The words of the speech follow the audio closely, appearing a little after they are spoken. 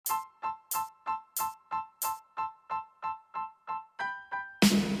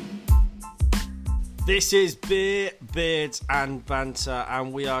This is Beer, Beards and Banter,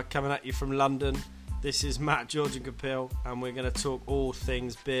 and we are coming at you from London. This is Matt, George and Kapil, and we're going to talk all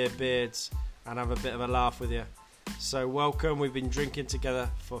things beer, beards, and have a bit of a laugh with you. So welcome, we've been drinking together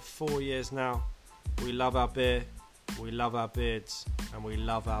for 4 years now. We love our beer, we love our beards, and we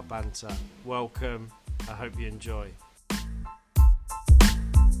love our banter. Welcome, I hope you enjoy.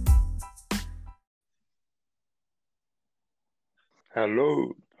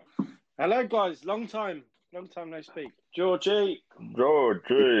 Hello. Hello guys, long time no speak. Georgie.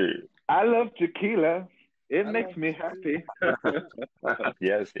 I love tequila. It makes me happy.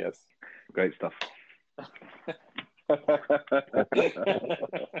 Yes. Great stuff.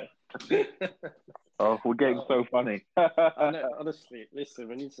 Oh, we're getting so funny. I know, honestly, listen,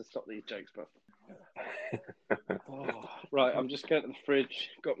 we need to stop these jokes, bro. Right, I'm just going to the fridge,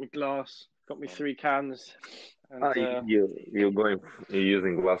 got my glass, got me 3 cans. And, you're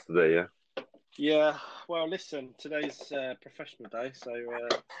using glass today, yeah? Yeah, well, listen, today's professional day, so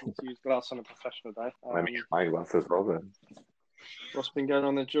need to use glass on a professional day. I mean, my glass as well then. What's been going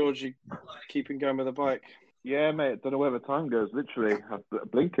on there, George? You keeping going with the bike? Yeah, mate. Don't know where the time goes. Literally, I'm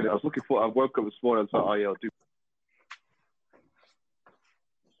blinking. I was looking for. I woke up this morning. I was like, "Oh yeah, I'll do."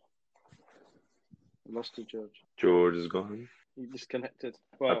 I lost you, George. George is gone. You disconnected.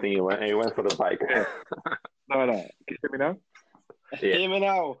 Well, I think he went for the bike. No. Can you hear me now? Yeah. Hear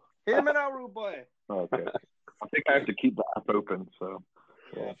me now, rude boy. Oh, okay. I think I have to keep the app open. So.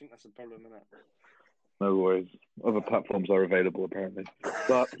 Yeah, I think that's a problem, isn't it? No worries. Other platforms are available apparently,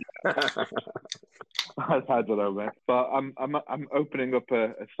 but I don't know, man. But I'm opening up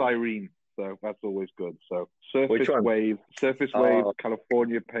a Cyrene, so that's always good. So Surface Wave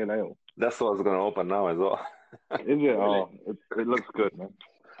California Pale Ale. That's what I was gonna open now as well. Is it? Really? Oh, it looks good, man.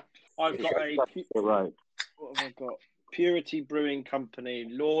 I've got right. What have I got? Purity Brewing Company,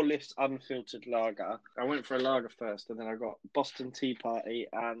 Lawless Unfiltered Lager. I went for a lager first, and then I got Boston Tea Party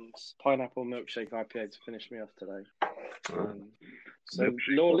and Pineapple Milkshake IPA to finish me off today. So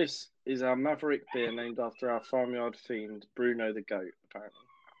Lawless is our maverick beer named after our farmyard fiend, Bruno the Goat, apparently.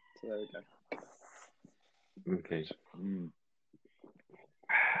 So there we go. Okay.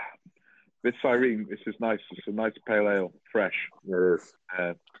 This Cyrene, this is nice. It's a nice pale ale, fresh. It is.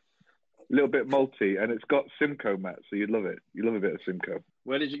 A little bit malty, and it's got Simcoe, Matt, so you'd love it. You love a bit of Simcoe.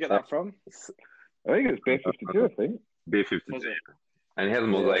 Where did you get that from? I think it's Beer 52, I think. Beer 52. And it has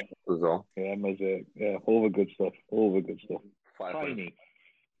mosaic as well. Yeah, mosaic. Yeah, all the good stuff. 5.5.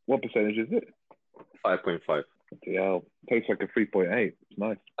 What percentage is it? 5.5. Yeah, tastes like a 3.8. It's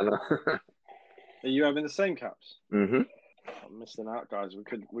nice. Are you having the same caps? Mm-hmm. I'm missing out, guys.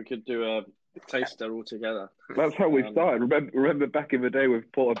 We could do a taster all together. That's how we started. Remember back in the day with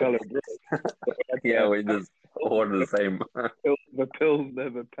Portobello Brew? Yeah, we just ordered the same. The Pilsner,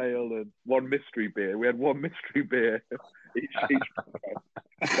 the Pale, and one mystery beer. We had one mystery beer each.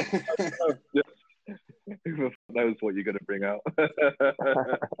 Who knows what you're going to bring out?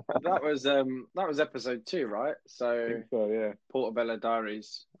 That was episode 2, right? So yeah. Portobello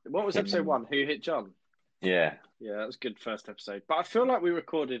Diaries. What was episode 1? Who hit John? Yeah, that was a good first episode. But I feel like we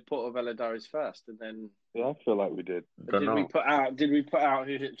recorded Portobello Diaries first, and then I feel like we did. We put out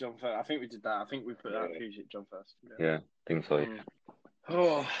Who Hit John first? I think we did that. I think we put out Who Hit John first. Yeah, I think so.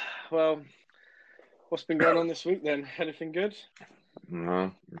 Oh well, what's been going on this week then? Anything good?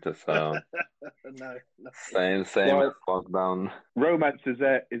 No, just no. Same as lockdown. Romance is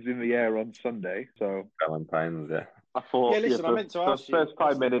in the air on Sunday, so Valentine's, yeah. I thought, I meant to ask you. For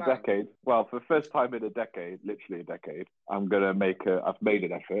the first time in a decade, literally a decade, I've made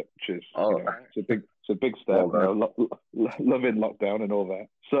an effort, which is it's a big step. Loving lockdown and all that.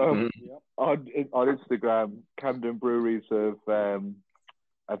 So on Instagram, Camden Breweries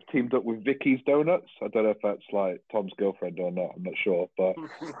have teamed up with Vicky's Donuts. I don't know if that's like Tom's girlfriend or not. I'm not sure, but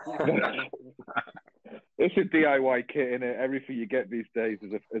it's a DIY kit in it. Everything you get these days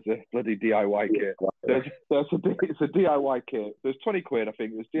is a bloody DIY kit. It's a DIY kit. There's 20 quid, I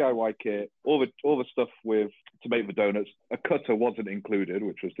think. There's DIY kit. All the stuff to make the donuts. A cutter wasn't included,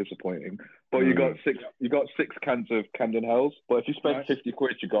 which was disappointing. But you got 6 cans of Camden Hells. But if you spend 50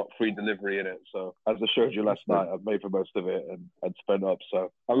 quid, you got free delivery in it. So as I showed you last night, I've made the most of it and spent up.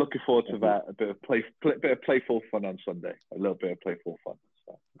 So I'm looking forward to that. A bit of playful fun on Sunday. A little bit of playful fun.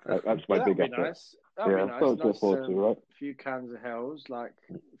 So that's my big effort. Nice. That'd be nice. Something to look forward to, right? A few cans of Hells, like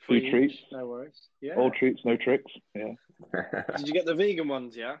few treats. No worries. Yeah. All treats, no tricks. Yeah. Did you get the vegan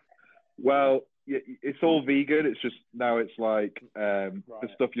ones? Yeah. Well, yeah, it's all vegan. It's just now it's like the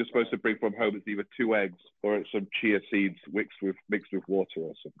stuff you're supposed to bring from home is either 2 eggs or it's some chia seeds mixed with water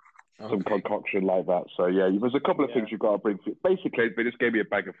or some concoction like that. So yeah, there's a couple of things you've got to bring. Basically, they just gave me a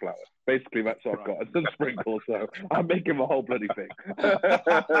bag of flour. Basically, that's what I've got. And some sprinkles. So I'm making the whole bloody thing. So,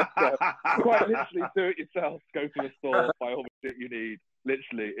 quite literally, do it yourself. Go to the store, buy all the shit you need.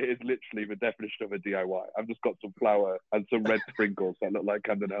 Literally, it is literally the definition of a DIY. I've just got some flour and some red sprinkles that look like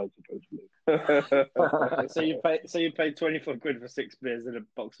Camden Ale, supposedly. So you paid 24 quid for 6 beers and a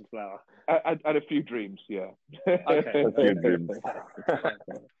box of flour. And a few dreams, yeah. Okay. A few dreams.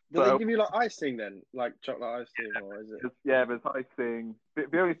 Do they give you like icing then, like chocolate icing, or is it? Yeah, there's icing.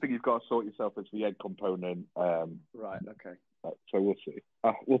 The only thing you've got to sort yourself is the egg component. Right. Okay. So we'll see.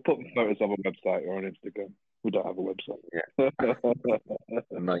 We'll put the photos on our website or on Instagram. We don't have a website. Yeah.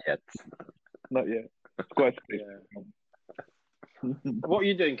 Not yet. Not yet. It's quite What are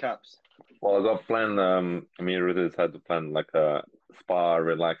you doing, Caps? Well, I got planned. Me and Ruth had to plan like a spa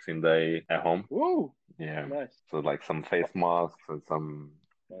relaxing day at home. Woo! Yeah. Nice. So like some face masks and some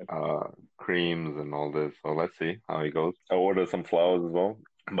creams and all this. So let's see how it goes. I ordered some flowers as well,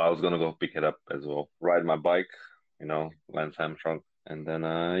 but I was gonna go pick it up as well. Ride my bike, Lance Armstrong, and then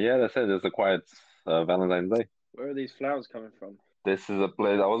that's it. It's a quiet Valentine's Day. Where are these flowers coming from? This is a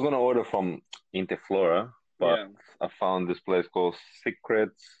place I was gonna order from Interflora, but I found this place called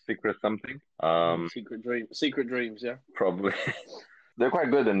Secret something. Secret Dreams, yeah. Probably. They're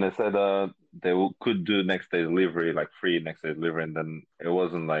quite good, and they said could do next day delivery, like free next day delivery, and then it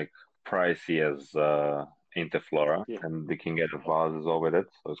wasn't like pricey as Interflora, and they can get a vase as well with it,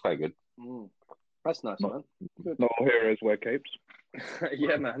 so it's quite good. That's nice, man. Good. Not all heroes wear capes.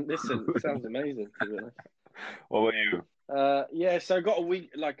 Yeah, man. Listen, it sounds amazing, to be honest. What about you? So I got a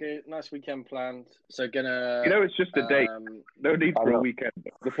week, like a nice weekend planned. So gonna, it's just a day. No need for a weekend.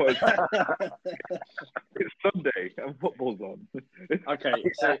 It's Sunday and football's on. Okay,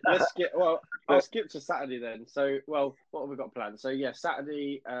 so let's skip. Well, I'll skip to Saturday then. So, what have we got planned? So yeah,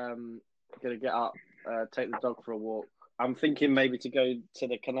 Saturday, gonna get up, take the dog for a walk. I'm thinking maybe to go to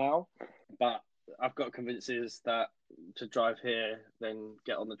the canal, but I've got convinces that to drive here, then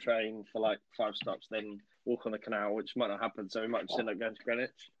get on the train for like 5 stops, then walk on the canal, which might not happen. So we might just end up going to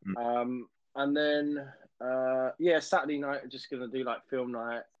Greenwich. And then, Saturday night, I'm just going to do like film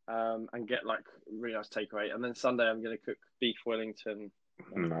night and get like really nice takeaway. And then Sunday, I'm going to cook beef Wellington.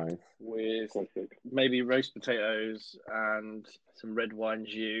 Nice. With maybe roast potatoes and some red wine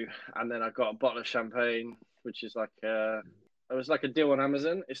jus. And then I've got a bottle of champagne, which is like it was like a deal on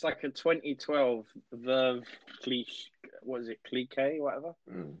Amazon. It's like a 2012 Verve Cliquet, whatever.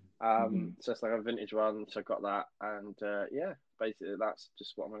 So it's like a vintage one. So I got that, and basically that's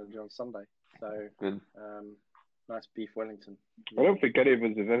just what I'm going to do on Sunday. So good. Nice beef Wellington. I don't think any of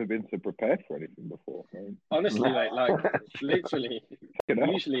us have ever been so prepared for anything before. Honestly, mate, like literally.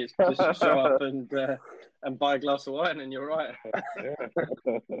 Usually it's just to show up and buy a glass of wine, and you're right.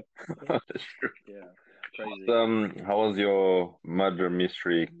 That's true. Yeah. Crazy. How was your murder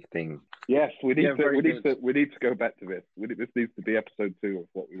mystery thing? Yes, we need to go back to this. This needs to be episode 2 of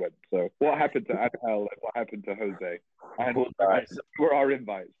what we went. So, what happened to Angel and what happened to Jose? And were our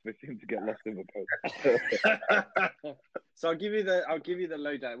invites? They seem to get lost in the post. So I'll give you the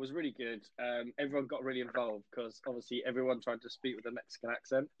lowdown. It was really good. Everyone got really involved because obviously everyone tried to speak with a Mexican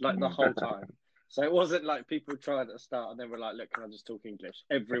accent like the whole time. So it wasn't like people tried at the start and then were like, look, can I just talk English?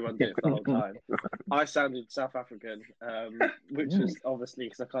 Everyone did it the whole time. I sounded South African, which was obviously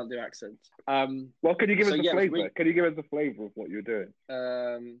because I can't do accents. Well, can you give us a flavour? Can you give us a flavour of what you're doing?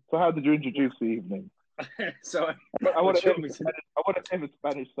 So how did you introduce the evening? So I want to hear the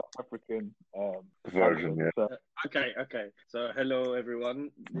Spanish South African version. Yeah. So. Okay. So hello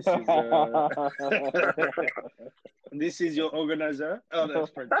everyone. This is your organizer. Oh, that's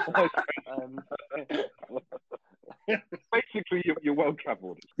French. Basically, you're well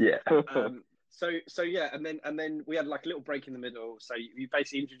travelled. Yeah. So yeah, and then we had like a little break in the middle. So you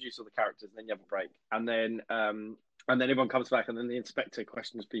basically introduce all the characters, and then you have a break, and then everyone comes back, and then the inspector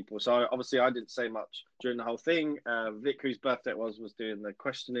questions people. So obviously, I didn't say much during the whole thing. Vic, whose birthday it was doing the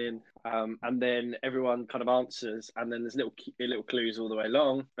questioning, and then everyone kind of answers, and then there's little clues all the way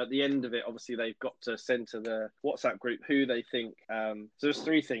along. At the end of it, obviously, they've got to send to the WhatsApp group who they think. So there's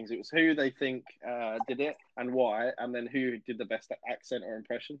 3 things. It was who they think did it and why, and then who did the best accent or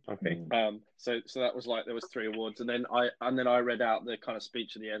impression. Okay. So that was like there was 3 awards, and then I read out the kind of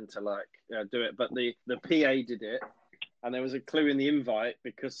speech at the end to like do it. But the PA did it. And there was a clue in the invite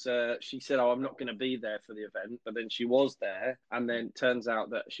because she said, "Oh, I'm not going to be there for the event," but then she was there, and then it turns out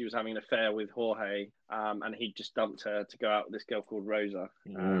that she was having an affair with Jorge, and he just dumped her to go out with this girl called Rosa.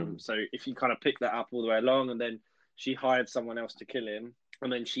 So if you kind of pick that up all the way along, and then she hired someone else to kill him,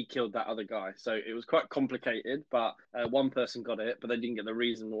 and then she killed that other guy. So it was quite complicated, but one person got it, but they didn't get the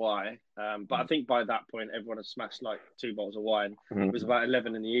reason why. But I think by that point, everyone had smashed like 2 bottles of wine. It was about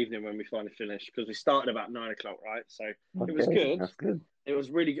 11 in the evening when we finally finished, because we started about 9 o'clock, right? So it was good. That's good. It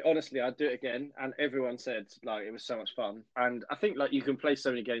was really good. Honestly, I'd do it again. And everyone said, like, it was so much fun. And I think, like, you can play so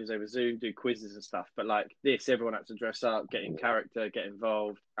many games over Zoom, do quizzes and stuff. But, like, this, everyone had to dress up, get in character, get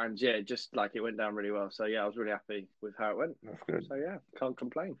involved. And, yeah, just, like, it went down really well. So, yeah, I was really happy with how it went. That's good. So, yeah, can't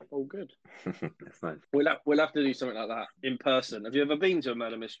complain. All good. That's nice. We'll have to do something like that in person. Have you ever been to a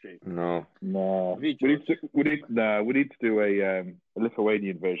murder mystery? No. Have you, We George? need to do a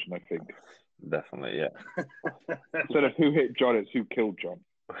Lithuanian version, I think. Definitely, yeah. Instead of who hit John, it's who killed John.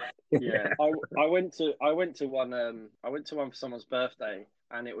 Yeah, I went to one for someone's birthday,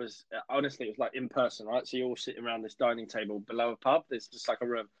 and it was honestly, it was like in person, right? So you all sitting around this dining table below a pub. There's just like a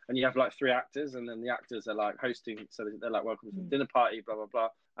room, and you have like 3 actors, and then the actors are like hosting, so they're like, welcome to the dinner party, blah blah blah.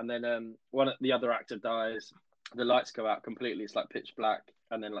 And then the other actor dies, the lights go out completely, it's like pitch black,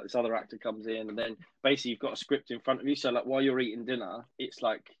 and then like this other actor comes in, and then basically you've got a script in front of you, so like while you're eating dinner, it's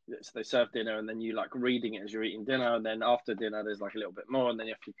like, so they serve dinner, and then you like reading it as you're eating dinner, and then after dinner there's like a little bit more, and then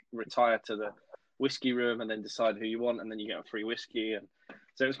you have to retire to the whiskey room and then decide who you want, and then you get a free whiskey. And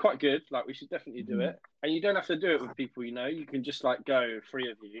so it was quite good. Like, we should definitely do it. And you don't have to do it with people you know. You can just like go,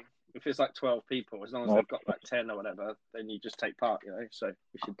 3 of you. If it's like 12 people, as long as they've got like 10 or whatever, then you just take part, you know. So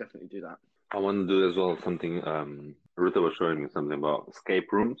we should definitely do that. I want to do as well something. Ruta was showing me something about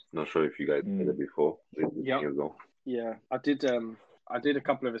escape rooms. Not sure if you guys did it before. Yeah. Yeah, I did a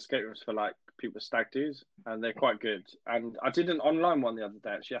couple of escape rooms for like people's stag do's, and they're quite good. And I did an online one the other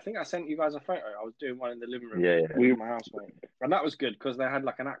day, actually. I think I sent you guys a photo. I was doing one in the living room with my housemate. And that was good because they had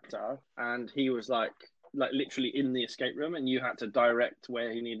like an actor, and he was like literally in the escape room, and you had to direct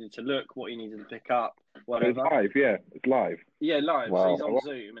where he needed to look, what he needed to pick up, whatever. It's live, yeah. It's live. Yeah, live. Wow. So he's on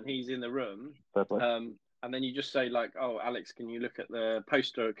Zoom and he's in the room. And then you just say like, "Oh, Alex, can you look at the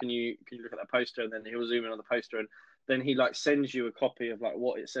poster? Can you look at that poster?" And then he'll zoom in on the poster, and then he like sends you a copy of like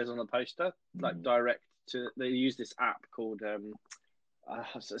what it says on the poster, like direct to. They use this app called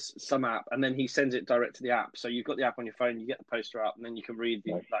some app, and then he sends it direct to the app. So you've got the app on your phone, you get the poster up, and then you can read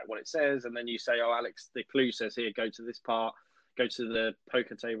like what it says, and then you say, "Oh, Alex, the clue says here, go to this part, go to the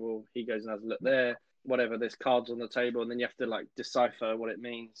poker table." He goes and has a look there. Whatever, there's cards on the table, and then you have to like decipher what it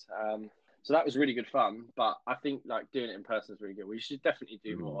means. So that was really good fun, but I think like doing it in person is really good. We should definitely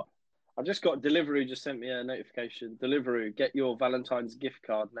do more. I've just got Deliveroo just sent me a notification. Deliveroo, get your Valentine's gift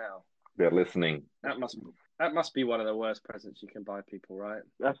card now. They're listening. That must be one of the worst presents you can buy people, right?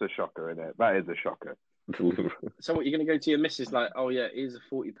 That's a shocker, isn't it? That is a shocker. So what, you're going to go to your missus like, "Oh yeah, here's a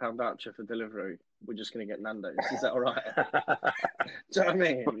 £40 voucher for Deliveroo. We're just going to get Nando's." Is that all right? Do you know what I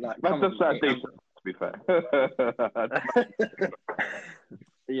mean? Like, That's just that decent, to be fair.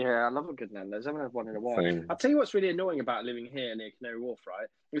 Yeah, I love a good Nando's. I haven't had one in a while. Same. I'll tell you what's really annoying about living here near Canary Wharf, right?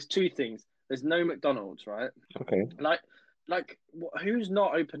 There's 2 things. There's no McDonald's, right? Okay. Like, who's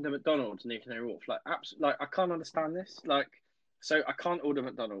not opened a McDonald's near Canary Wharf? Like, I can't understand this. Like, so I can't order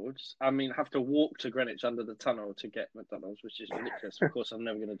McDonald's. I mean, I have to walk to Greenwich under the tunnel to get McDonald's, which is ridiculous. Of course, I'm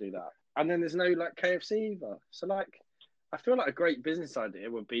never going to do that. And then there's no like KFC either. So like, I feel like a great business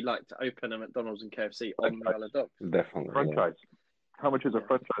idea would be like to open a McDonald's and KFC on the Isle of Dogs. Definitely. Franchise. How much is a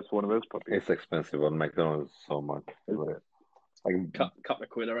franchise for one of those puppies? It's expensive on McDonald's so much. Like Couple of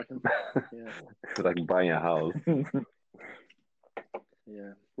quid, I reckon. Yeah. It's like buying a house.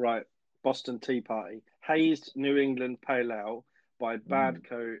 Yeah. Right. Boston Tea Party. Hazed New England Pale Ale by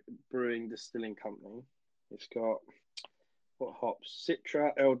Badco Brewing Distilling Company. It's got what hops?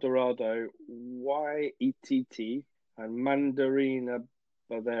 Citra, El Dorado, YETT, and Mandarina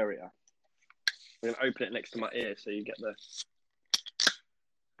Bavaria. I'm going to open it next to my ear so you get the...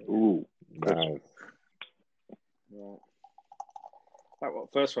 Ooh, Nice. Right. That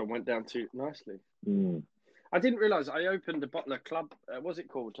first one went down too nicely. Mm. I didn't realise I opened a bottle of Club. What's it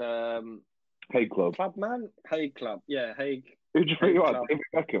called? Hague Club. Clubman? Hague Club. Yeah, Hague. Who'd you think you are? David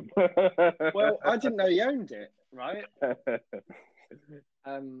Beckham. Well, I didn't know he owned it, right?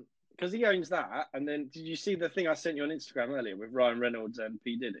 Because he owns that. And then, did you see the thing I sent you on Instagram earlier with Ryan Reynolds and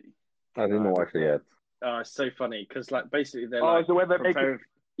P Diddy? I didn't watch it yet. Oh, it's so funny because, like, basically they're so when they're making...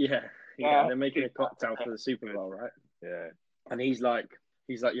 Yeah, they're making a cocktail for the Super Bowl, right? Yeah. And he's like,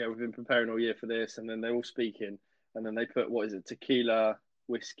 yeah, we've been preparing all year for this, and then they're all speaking, and then they put, what is it, tequila,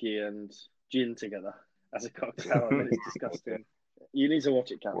 whiskey, and gin together, as a cocktail, and then it's disgusting. You need to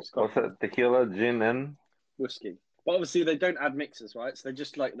watch it, Caps. What's that? Tequila, gin, and Whiskey. But obviously they don't add mixers, right? So they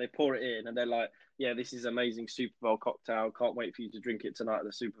just like they pour it in and they're like, yeah, this is amazing Super Bowl cocktail. Can't wait for you to drink it tonight at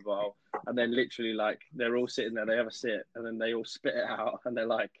the Super Bowl. And then literally like they're all sitting there, they have a sip, and then they all spit it out and they're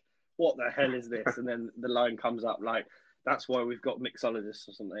like, what the hell is this? And then the line comes up like, that's why we've got mixologists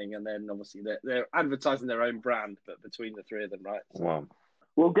or something. And then obviously they're advertising their own brand, but between the three of them, right? So, wow.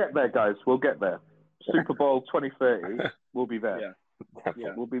 We'll get there, guys. We'll get there. Super Bowl 2030, we'll be there. yeah.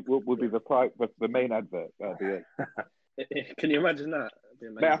 Yeah. We'll be the main advert. That'll be it. Can you imagine that?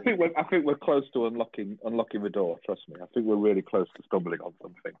 That'd be Mate, amazing. I think we're close to unlocking the door. Trust me. I think we're really close to stumbling on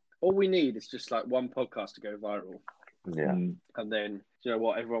something. All we need is just like one podcast to go viral. Yeah. And then, you know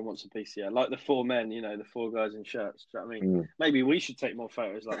what, everyone wants a piece, yeah. Like the four men, you know, the four guys in shirts. Do you know what I mean? Maybe we should take more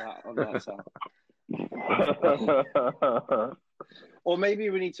photos like that on that side. Or maybe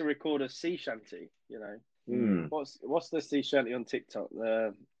we need to record a sea shanty, you know. What's the sea shanty on TikTok?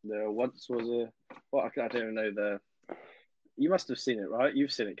 The once was a what I don't even know you must have seen it, right?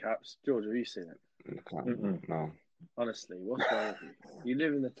 You've seen it, Caps. George, have you seen it? No. Honestly, what's wrong with you? You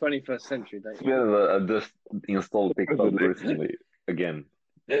live in the 21st century, don't you? Yeah, I just installed TikTok recently again.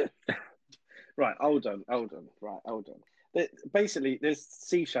 Right, hold on. Basically, there's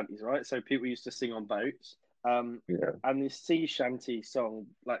sea shanties, right? So people used to sing on boats. And this sea shanty song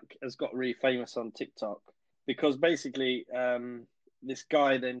like has got really famous on TikTok because basically this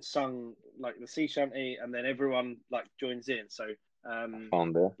guy then sung like the sea shanty and then everyone like joins in. So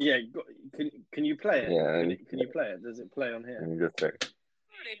Found there. yeah, can you play it? Yeah. Can you play it? Does it play on here? Let me just check.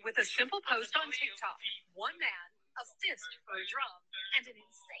 With a simple post on TikTok, one man, a fist for a drum, and an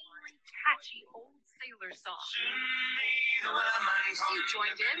insanely catchy old sailor song. You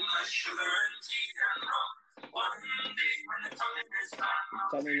joined in.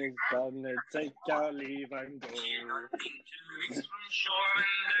 Something is gonna take our leave and go.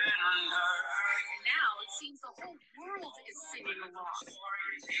 Now it seems the whole world is singing along.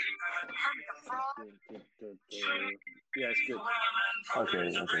 Kermit the Frog. Good. Yeah, it's good. Okay.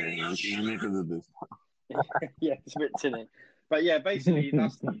 You need to do this. Yeah, it's a bit tinny. But yeah, basically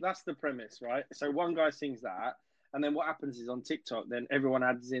that's the premise, right? So one guy sings that, and then what happens is on TikTok, then everyone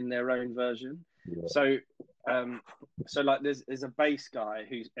adds in their own version. Yeah. So like there's a bass guy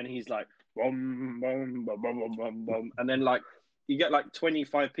he's like bum, bum, bum, bum, bum, bum, and then like you get like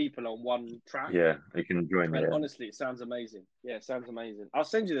 25 people on one track. Yeah, you can join And me. honestly, it sounds amazing. Yeah, it sounds amazing. I'll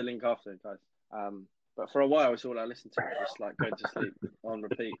send you the link after, guys. But for a while, it's all I listened to. Just like go to sleep on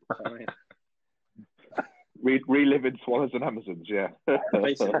repeat. You know what I mean? Reliving Swallows and Amazons, yeah.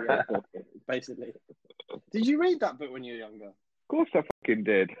 Basically, yeah. Basically. Did you read that book when you were younger? Of course I fucking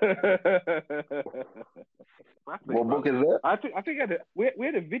did. What book is that? I think we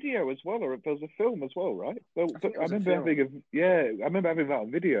had a video as well, or there was a film as well, right? I remember having that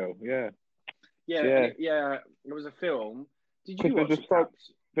on video. Yeah. It was a film. Did you watch it?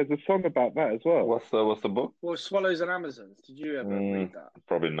 There's a song about that as well. What's the book? Well, Swallows and Amazons. Did you ever read that?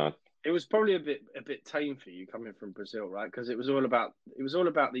 Probably not. It was probably a bit tame for you coming from Brazil, right? Because it was all about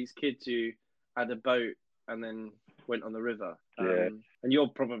these kids who had a boat and then went on the river. And you're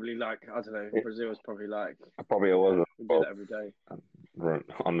probably like, I don't know, Brazil was probably like. Probably was. We do that every day.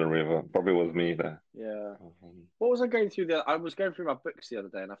 On the river. Probably was me there. Yeah. What was I going through I was going through my books the other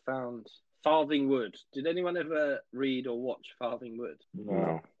day and I found Farthing Wood. Did anyone ever read or watch Farthing Wood?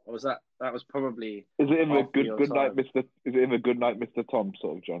 No. Or was that was probably? Is it in the after your good night, time? Mr.? Is it in the Good Night, Mr. Tom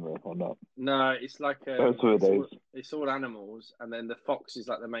sort of genre or not? No, it's like it's all animals, and then the fox is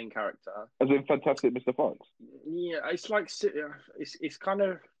like the main character. As in Fantastic Mr. Fox? Yeah, it's like it's kind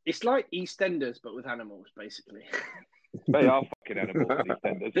of it's like EastEnders but with animals, basically. They are fucking animals,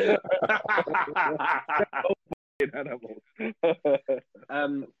 EastEnders. Animals.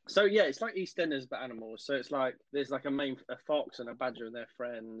 So yeah, it's like EastEnders but animals. So it's like there's like a fox and a badger and their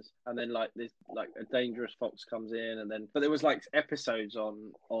friends, and then like there's like a dangerous fox comes in, and then but there was like episodes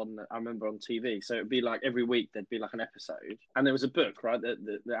on I remember on TV. So it'd be like every week there'd be like an episode, and there was a book, right?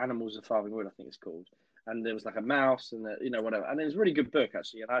 The Animals of Farthing Wood, I think it's called. And there was like a mouse and whatever, and it was a really good book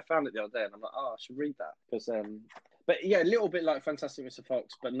actually. And I found it the other day, and I'm like, I should read that because But yeah, a little bit like Fantastic Mr.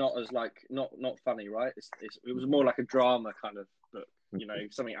 Fox, but not as like not funny, right? It was more like a drama kind of book. You know,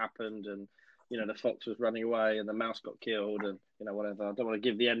 something happened, and the fox was running away, and the mouse got killed, and whatever. I don't want to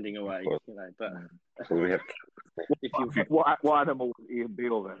give the ending away, but So we have. if you, what animal would Ian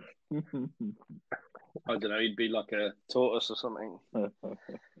Beale then? I don't know, he'd be like a tortoise or something.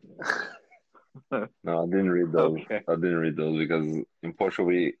 No, I didn't read those. Okay. I didn't read those because in Portugal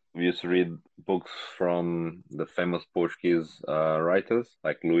we used to read books from the famous Portuguese writers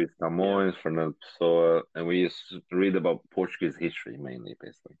like Luís Camões, Fernando Pessoa, and we used to read about Portuguese history mainly,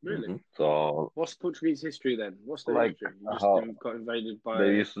 basically. Really? So, What's Portuguese history then? What's the like history? You just how got invaded by.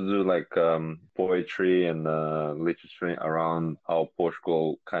 they used to do like poetry and literature around how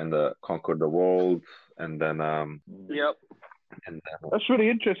Portugal kind of conquered the world, and then Yep. and then That's really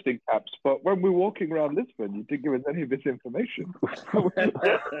interesting, Caps. But when we were walking around Lisbon, you didn't give us any of this information.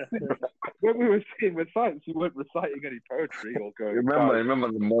 When we were seeing the sites, you weren't reciting any poetry or going. remember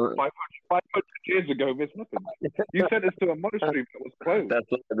the 500 years ago, this happened. You sent us to a monastery that was closed.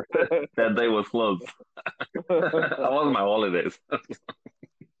 that day was closed. That was my holidays.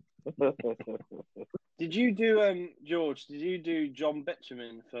 Did you do George? Did you do John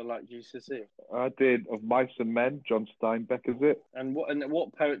Betjeman for like GCSE? I did Of Mice and Men, John Steinbeck, is it? And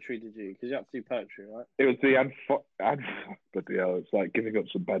what poetry did you? Because you have to do poetry, right? It was the bloody hell, it's like giving up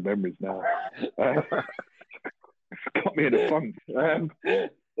some bad memories now. It's got me in a funk.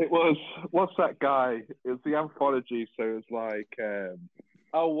 It was, what's that guy? It was the anthology, so it was like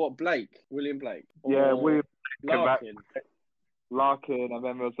what Blake? William Blake? yeah, William Larkin. Larkin, and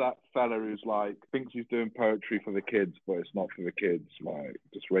then there's that fella who's like thinks he's doing poetry for the kids, but it's not for the kids. Like,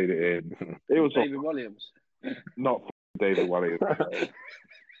 just read it in. It was David Williams. not for David Williams.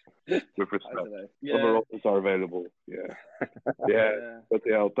 With I respect, don't know. other Yeah. authors are available. Yeah, yeah. But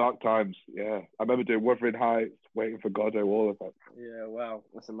yeah, Dark Times. Yeah, I remember doing Wuthering Heights, Waiting for Godot, all of that. Yeah. Wow,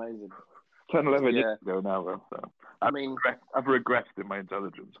 that's amazing. 10, 11 Yeah. years ago now, though. So I mean, I've regressed in my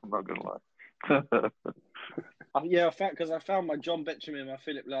intelligence. I'm not gonna lie. yeah, I found my John Betjeman, my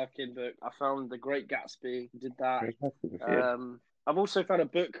Philip Larkin book. I found The Great Gatsby. Did that. I've also found a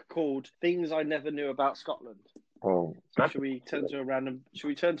book called Things I Never Knew About Scotland. Oh, So should we turn to a random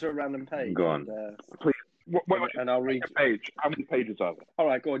page? Go on. Please. What And I'll read. page? How many pages are there? All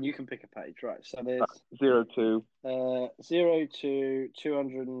right, go on. You can pick a page. Right. So there's 02. 0 to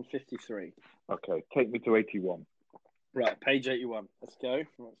 253. Okay, take me to 81. Right, page 81. Let's go.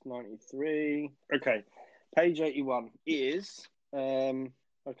 That's 93. Okay, page 81 is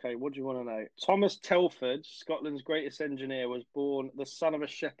okay, what do you want to know? Thomas Telford, Scotland's greatest engineer, was born the son of a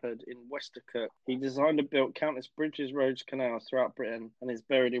shepherd in Westerkirk. He designed and built countless bridges, roads, canals throughout Britain, and is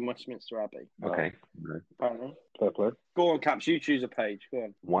buried in Westminster Abbey. Okay. Apparently. Fair play. Go on, Caps, you choose a page. Go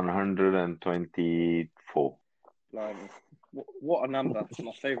on. 124. Blimey. What a number. It's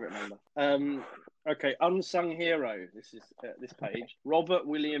my favourite number. Okay, unsung hero. This is this page. Robert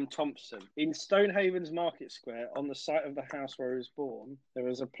William Thompson. In Stonehaven's Market Square, on the site of the house where he was born, there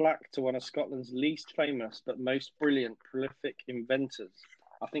is a plaque to one of Scotland's least famous but most brilliant, prolific inventors.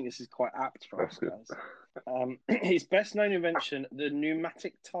 I think this is quite apt for us guys. His best-known invention, the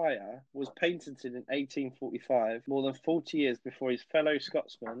pneumatic tyre, was patented in 1845, more than 40 years before his fellow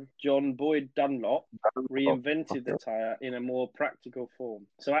Scotsman, John Boyd Dunlop, reinvented the tyre in a more practical form.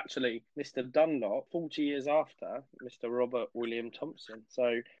 So actually, Mr. Dunlop, 40 years after Mr. Robert William Thompson.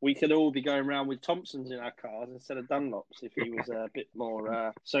 So we could all be going around with Thompsons in our cars instead of Dunlops if he was a bit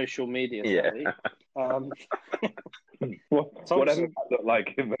more social media savvy. Whatever that looked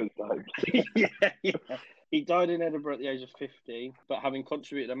like in those times. yeah. He died in Edinburgh at the age of 50, but having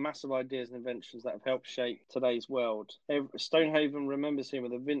contributed massive ideas and inventions that have helped shape today's world. Stonehaven remembers him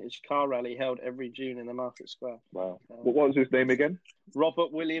with a vintage car rally held every June in the Market Square. Wow. What was his name again?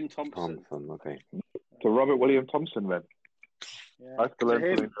 Robert William Thompson. Okay. So Robert William Thompson then. Yeah. Nice to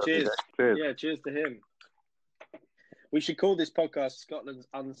learn something. Cheers. Cheers. Yeah, cheers to him. We should call this podcast Scotland's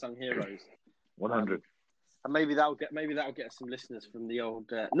Unsung Heroes. 100. And maybe that'll get us some listeners from the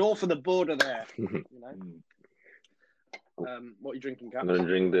old north of the border there. You know. What are you drinking, Cap? I'm gonna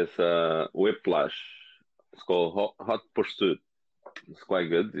drink this Whiplash. It's called Hot Pursuit. It's quite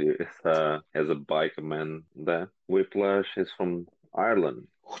good. It has a biker man there. Whiplash is from Ireland.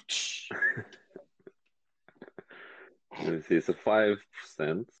 Let me see, it's a 5%.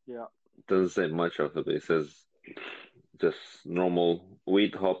 Yeah. Doesn't say much of it. It says just normal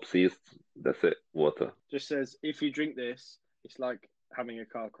wheat, hops, yeast. That's it. Water. Just says if you drink this, it's like having a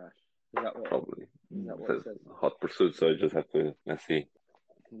car crash. Is that what? Probably. Is that It what says it says? Hot Pursuit, so I just have to, let's see.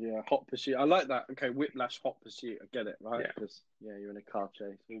 Yeah, Hot Pursuit. I like that. Okay, Whiplash, Hot Pursuit. I get it, right? Yeah. Because you're in a car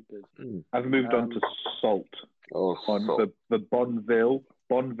chase. All good. I've moved on to Salt. Oh, On so the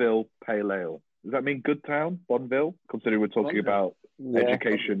Bonville Pale Ale. Does that mean Good Town? Bonville? Considering we're talking about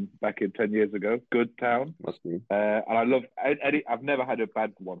education back in 10 years ago. Good Town. must be. And I love Eddie. I've never had a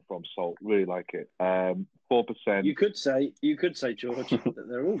bad one from Salt. Really like it. 4%. You could say, George, that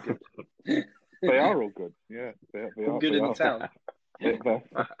they're all good. They are all good. Yeah, they All are good they in are. the town. They're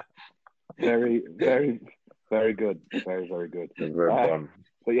very, very, very good. Very, very good. It's very fun.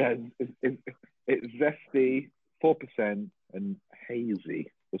 But yeah, it's zesty, 4%, and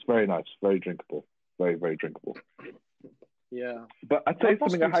hazy. It's very nice, very drinkable, very, very drinkable. Yeah. But I tell you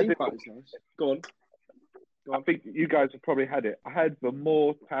something, I had it. Nice. Go on. I think you guys have probably had it. I had the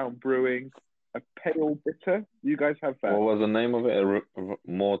Moortown Brewing, a pale bitter. You guys have that? What was the name of it?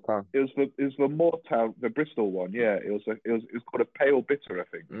 Moortown. It was the Moortown, the Bristol one. Yeah, it was called a pale bitter, I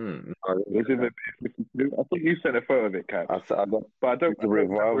think. No, It was in the. I think you sent a photo of it, Kat. I got, but I don't.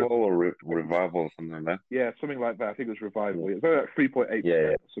 Revival or Revival, something like that. Yeah, something like that. I think it was Revival. It was only like 3.8.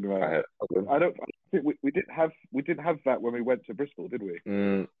 Yeah, something like that. I don't think we didn't have that when we went to Bristol, did we?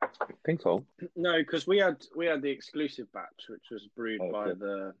 I think so. No, because we had the exclusive batch, which was brewed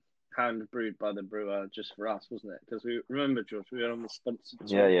hand brewed by the brewer just for us, wasn't it? Because we remember, George, we were on the sponsored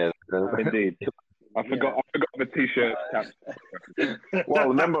tour. Yeah. Indeed. I forgot the t-shirt. Well,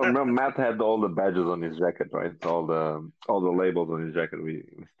 remember, Matt had all the badges on his jacket, right? All the labels on his jacket. We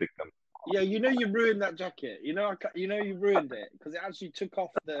stick them. Yeah, you ruined that jacket. You ruined it because it actually took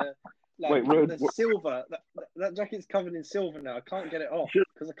off the silver. That jacket's covered in silver now. I can't get it off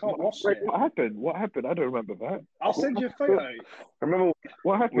because I can't wash it. What happened? I don't remember that. I'll send you a photo. Remember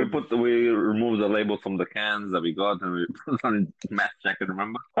what happened? We removed the labels from the cans that we got and we put on Matt's jacket.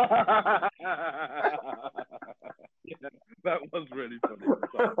 Remember? Yeah, that was really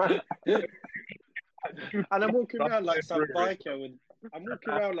funny. And I'm walking around like some biker with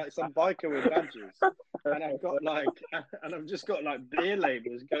badges, and I've just got like beer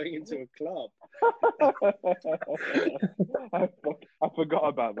labels going into a club. I forgot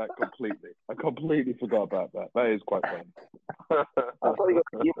about that completely. I completely forgot about that. That is quite fun.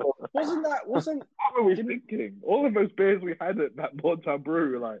 Wasn't what were we thinking? All of those beers we had at that Moortown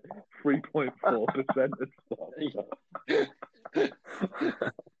Brewery were like 3.4% and stuff.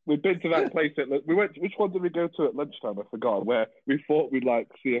 We've been to that place we went. Which one did we go to at lunchtime? I forgot. Where we thought we'd like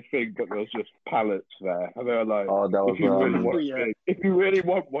see a thing, but there was just pallets there, and they were like, "Oh, that was if you really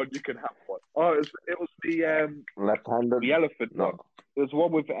want one, you can have one." Oh, it was the left-handed, the elephant one. There's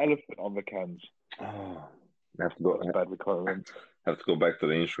one with the elephant on the cans. Oh, have to go. That's bad. We can't remember. Have to go back to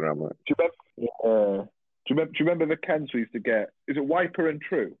the Instagram. Right? Do you remember the cans we used to get? Is it Wiper and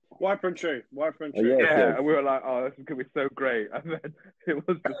True? Wiper and True. Yeah, and we were like, "Oh, this is gonna be so great!" And then it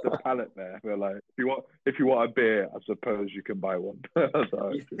was just a pallet there. We were like, "If you want a beer, I suppose you can buy one." And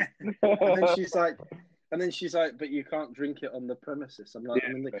then she's like, "But you can't drink it on the premises." I'm like,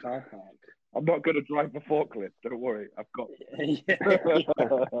 "I'm in the car park. I'm not going to drive the forklift. Don't worry, I've got."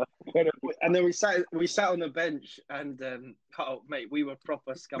 And then we sat on the bench, and oh mate, we were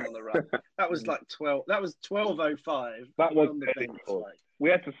proper scum on the run. That was like 12. That was 12:05. That was on the bench. We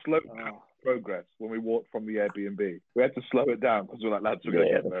had to slow down progress when we walked from the Airbnb. We had to slow it down because we're like, lads, we're going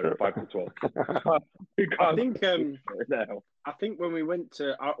to get there 5 to 12. I think when we went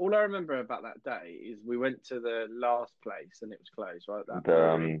to, all I remember about that day is we went to the last place and it was closed, right?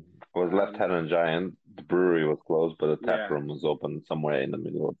 It was Left-Handed Giant. The brewery was closed, but the tap room was open somewhere in the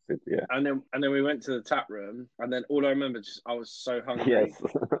middle of the city. Yeah. And then we went to the tap room, and then all I remember I was so hungry. Yes.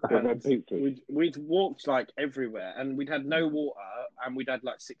 And we'd walked like everywhere, and we'd had no water, and we'd had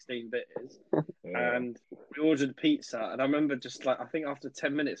like 16 beers, and we ordered pizza. And I remember just like, I think after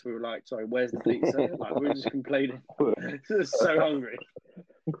 10 minutes we were like, "Sorry, where's the pizza?" Like we were just complaining. Just so hungry.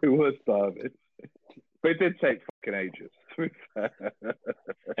 We were starving. But it did take fucking ages.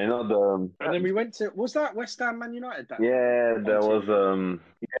 And then we went to, was that West Ham Man United? There was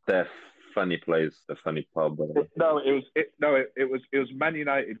that funny place, the funny pub. It was Man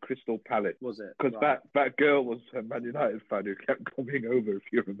United Crystal Palace. Was it? Because that girl was a Man United fan who kept coming over, if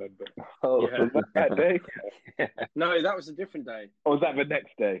you remember. Oh, was that day? No, that was a different day. Or was that the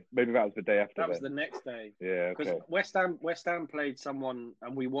next day? Maybe that was the day after. That was the next day. Yeah, because West Ham played someone,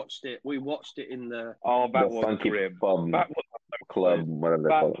 and we watched it. We watched it in the. Oh, that was funky grim. Pub, that was club, whatever.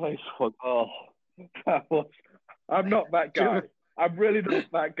 That place was. Oh, that was. I'm not that guy. I'm really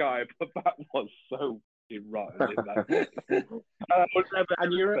not that guy, but that was so rotten in that. I would never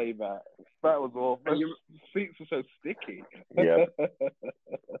say that. That was awful. Your seats were so sticky. Yeah.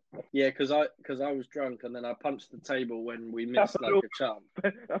 Yeah, because I was drunk, and then I punched the table when we missed like a chance.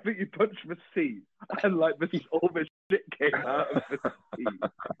 I think you punched the seat, and like all this shit came out of the seat.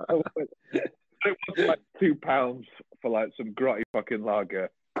 It was like £2 for like some grotty fucking lager,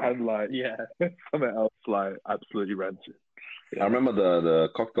 and like something else like absolutely rancid. I remember the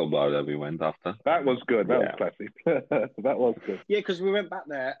cocktail bar that we went after. That was good. That was classy. That was good. Yeah, because we went back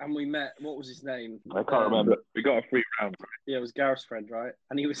there and we met. What was his name? I can't remember. We got a free round. Right? Yeah, it was Gareth's friend, right?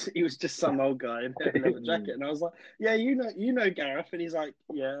 And he was just some old guy in a leather jacket, and I was like, "Yeah, you know Gareth," and he's like,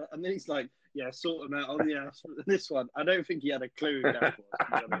 "Yeah," and then he's like, yeah, sort them out on the house. This one, I don't think he had a clue who Gareth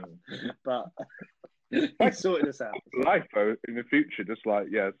was, to be honest. But he sorted us out. Life though, in the future, just like,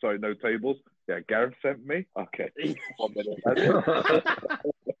 yeah, sorry, no tables. Yeah, Gareth sent me. Okay. 1 minute.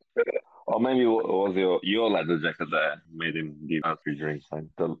 Or maybe it was your leather jacket that made him give us free drinks, like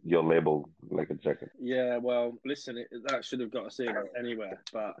your label like a jacket. Yeah, well, listen, that should have got us in anywhere,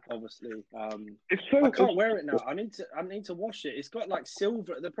 but obviously, It's so, I can't wear it now. I need to wash it. It's got like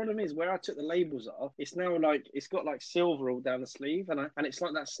silver. The problem is where I took the labels off, it's now like it's got like silver all down the sleeve, and it's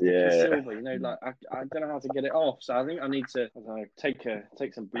like that sticky silver. You know, like I don't know how to get it off. So I think I need to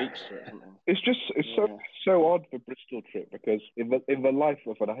take some bleach to it. It's so odd for Bristol trip, because in the life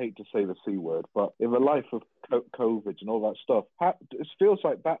of, and I hate to say the C word, but in the life of COVID and all that stuff, it feels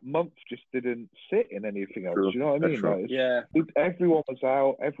like that month just didn't sit in anything else. True. You know what I mean? Like, everyone was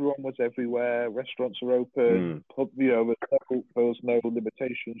out, everyone was everywhere, restaurants are open, there was no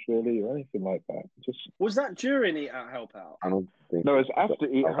limitations really or anything like that. Was that during Eat Out Help Out? I don't think No, it was after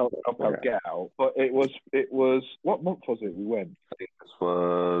Eat Help Out Get Out, but it was what month was it we went? I think this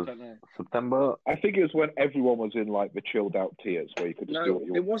was September. I think it was when everyone was in like the chilled out tiers where you could just do what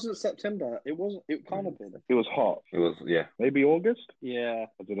you it wasn't September. It wasn't. It kind of been. It was hot. It was maybe August. Yeah,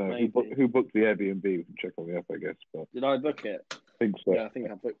 I don't know maybe. who booked the Airbnb. We can check on the app, I guess. But did I book it? I think so. Yeah, I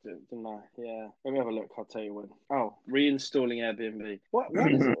think I booked it, didn't I? Yeah. Let me have a look. I'll tell you when. Oh, reinstalling Airbnb. What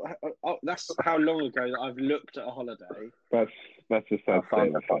is it? Oh, that's how long ago that I've looked at a holiday. That's a sad state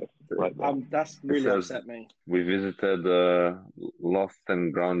of affairs right now. That's really upset me. We visited Lost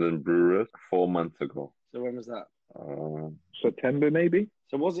and Grounded Brewers 4 months ago. So when was that? September, maybe?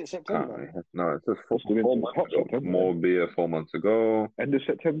 So was it September? No, it's just 4 months ago. More beer 4 months ago. End of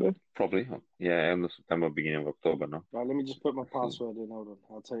September? Probably. Yeah, end of September, beginning of October, no? Right, let me just put my password in. Hold on.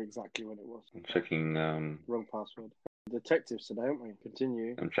 I'll tell you exactly when it was. I'm checking... Wrong password. Detectives today, aren't we?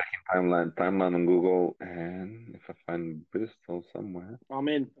 Continue. I'm checking timeline on Google, and if I find Bristol somewhere... I'm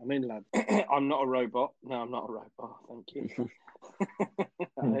in, lad. I'm not a robot. No, I'm not a robot. Thank you.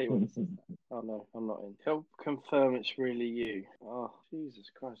 I hate when it says that. Oh no, I'm not in. Help confirm it's really you. Oh,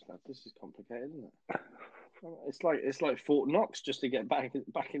 Jesus Christ, lad, this is complicated, isn't it? It's like Fort Knox just to get back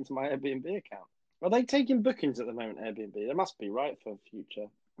into my Airbnb account. Are they taking bookings at the moment, Airbnb? They must be, right, for future.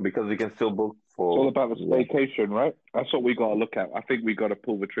 Because we can still book for... It's all about the staycation, right? That's what we got to look at. I think we got to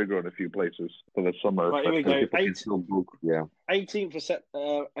pull the trigger on a few places for the summer. Right, here we go. 18th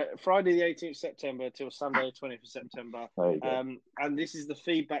of Friday the 18th of September till Sunday the 20th of September. And this is the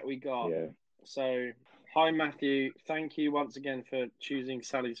feedback we got. Yeah. So, hi Matthew, thank you once again for choosing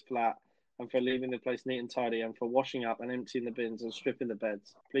Sally's flat and for leaving the place neat and tidy and for washing up and emptying the bins and stripping the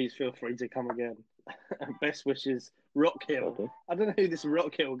beds. Please feel free to come again. Best wishes, Rock Hill. Okay. I don't know who this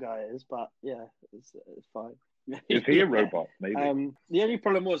Rock Hill guy is, but yeah, it's fine. Is he a robot? Maybe. The only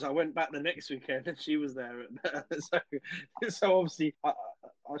problem was I went back the next weekend and she was there. So obviously I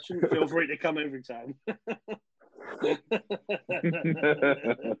shouldn't feel free to come every time.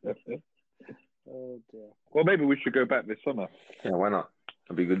 Oh dear. Well, maybe we should go back this summer. Yeah, why not?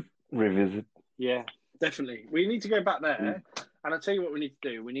 That'd be good. Revisit. Yeah, definitely. We need to go back there, and I'll tell you what we need to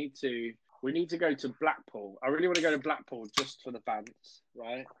do. We need to go to Blackpool. I really want to go to Blackpool just for the fans,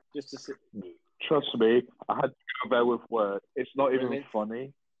 right? Just to see. Trust me, I had to go there with work. It's not even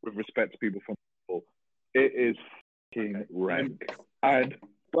funny with respect to people from Blackpool. It is fucking rank.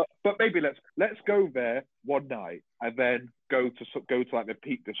 But maybe let's go there one night and then go to like the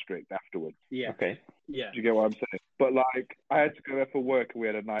Peak District afterwards. Yeah. Okay. Yeah. Do you get what I'm saying? But like, I had to go there for work and we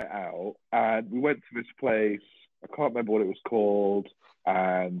had a night out and we went to this place. I can't remember what it was called,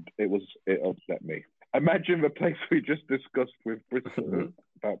 and it upset me. Imagine the place we just discussed with Bristol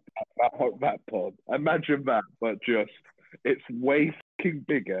that pod. Imagine that, but just it's way fucking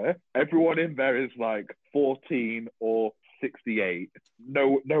bigger. Everyone in there is like 14 or 68,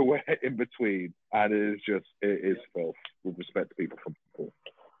 nowhere in between, and it is filth with respect to people from Blackpool.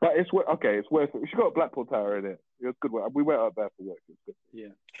 But it's worth it. We should go to Blackpool Tower in it. It was good work. We went up there for work. It was good.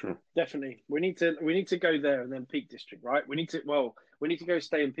 Yeah, true. Definitely. We need to go there and then Peak District, right? We need to go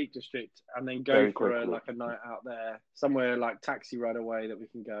stay in Peak District and then go for a night out there somewhere like taxi right away that we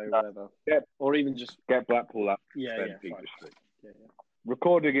can go, whatever. Yeah. Or even just get Blackpool up. Yeah. Peak District. Yeah.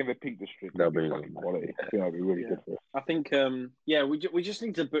 Recording in the Peak District that'll be fucking quality. I think that'll be really good for us. I think, we just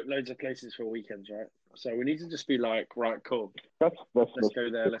need to book loads of places for weekends, right? So we need to just be like, right, cool. Let's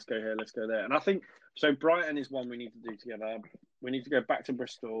go there, let's go here, let's go there. And I think, so Brighton is one we need to do together. We need to go back to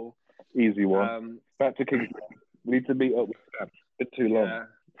Bristol. Easy one. Back to Kingston. We need to meet up with them. It's been too long.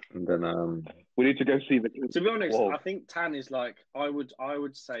 And then We need to go see the. To be honest, Whoa. I think tan is like I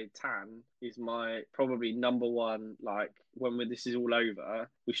would say tan is my probably number one. Like when this is all over,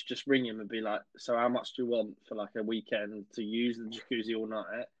 we should just ring him and be like, "So how much do you want for like a weekend to use the jacuzzi all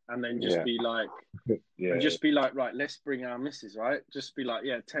night?" And then just be like, right, let's bring our missus, right? Just be like,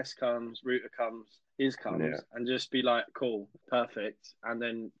 yeah, Tess comes, Ruta comes, Iz comes, and just be like, cool, perfect, and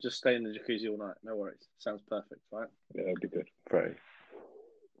then just stay in the jacuzzi all night. No worries, sounds perfect, right? Yeah, that'd be good. Right.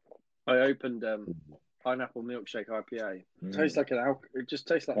 I opened pineapple milkshake IPA. Tastes like it just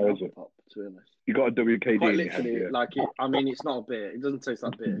tastes like How an is it? pop, to be honest. You got a WKD? Quite in your hand, literally, yeah. like it. I mean, it's not a beer. It doesn't taste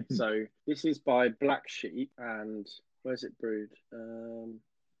like beer. So this is by Black Sheep, and where's it brewed?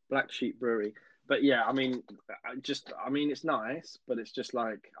 Black Sheep Brewery. But yeah, I mean, it's nice, but it's just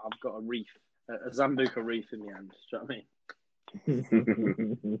like I've got a reef, a Zambuca reef in my hand. Do you know what I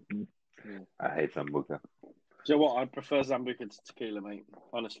mean? I hate Sambuca. Do you know what? I prefer Zambuca to tequila, mate.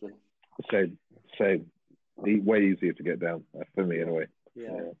 Honestly. Same. Way easier to get down for me, anyway.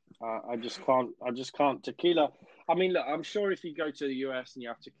 Yeah. I just can't tequila. I mean, look, I'm sure if you go to the US and you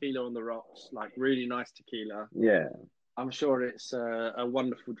have tequila on the rocks, like really nice tequila, Yeah. I'm sure it's a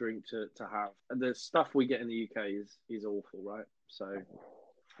wonderful drink to have. And the stuff we get in the UK is awful, right? So,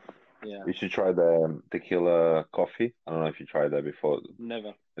 yeah. You should try the tequila coffee. I don't know if you tried that before.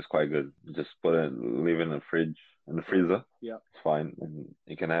 Never. It's quite good. Just leave it in the fridge, in the freezer. Yeah. It's fine. And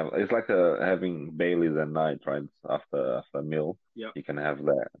you can have, it's like having Bailey's at night, right? After a meal. Yeah. You can have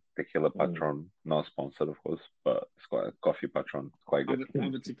that tequila Patron. Not sponsored, of course, but it's quite a coffee Patron. It's quite good.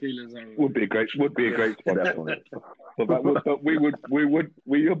 Other tequilas are... Would be a great sponsor. Definitely. But we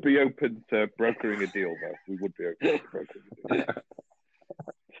would be open to brokering a deal, though. We would be open to brokering a deal.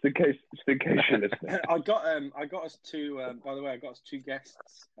 Just in case you're listening. I got us two. By the way, I got us two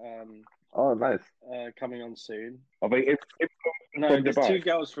guests. Oh, nice. Coming on soon. I mean, No, there's two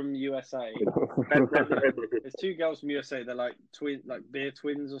girls from USA. There's two girls from USA. They're like beer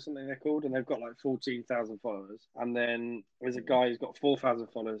twins or something they're called, and they've got like 14,000 followers. And then there's a guy who's got 4,000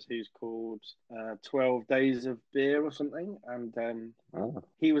 followers who's called 12 Days of Beer or something. And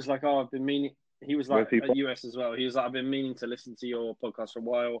he was like, "Oh, I've been meaning." He was like at US as well. He was like, "I've been meaning to listen to your podcast for a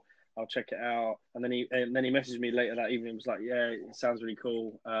while. I'll check it out." And then he messaged me later that evening. Was like, "Yeah, it sounds really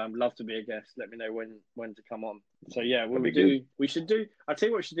cool. Love to be a guest. Let me know when to come on." So yeah, we should do. I tell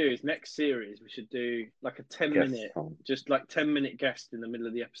you what we should do is next series we should do like a 10-minute, just like 10-minute guest in the middle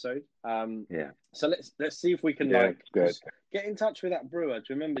of the episode. Yeah. So let's see if we can get in touch with that brewer. Do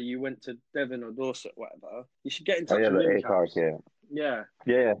you remember you went to Devon or Dorset, whatever? You should get in touch with him. The A-card, yeah. Yeah.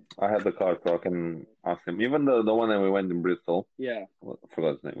 Yeah, I have the card, so I can ask him. Even the one that we went in Bristol. Yeah. I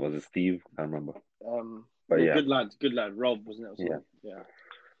forgot his name. Was it Steve? I can't remember. But yeah, good lad. Rob, wasn't it? Yeah.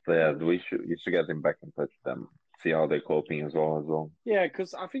 So yeah, you should get him back in touch with them. See how they're coping as well. Yeah,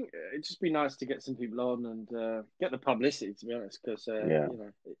 because I think it'd just be nice to get some people on and get the publicity. To be honest, because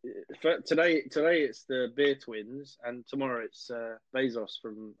today it's the Beer Twins, and tomorrow it's Bezos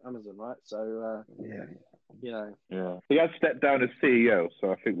from Amazon, right? So Yeah. He has stepped down as CEO,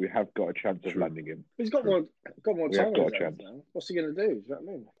 so I think we have got a chance of landing him. He's got more time got a chance now. What's he going to do? Do you know what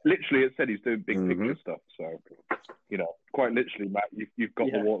I mean? Literally, it said he's doing big picture stuff. So, quite literally, Matt, you've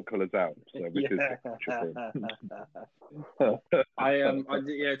got the watercolors out. So this is I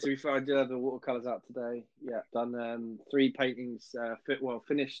did. To be fair, I did have the watercolors out today. Yeah, done 3 paintings.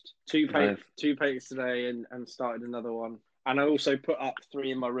 Finished two paintings today, and started another one. And I also put up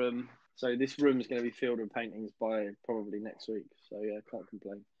 3 in my room. So this room is going to be filled with paintings by probably next week. So yeah, can't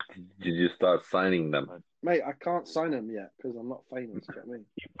complain. Did you start signing them? Mate, I can't sign them yet because I'm not famous. Do you know what I mean?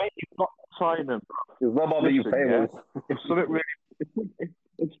 You've got to sign them. It's not about being famous.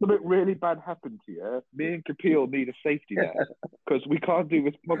 If something really bad happened to you, me and Kapil need a safety net because we can't do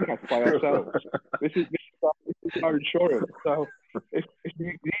this podcast by ourselves. This is our insurance. So if you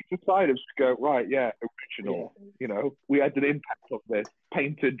need to sign us to go, right, original. We had an impact of this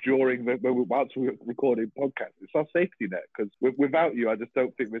painted during whilst we were recording podcasts. It's our safety net because without you, I just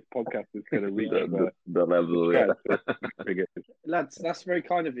don't think this podcast is going to reach the level. Yeah. Lads, that's very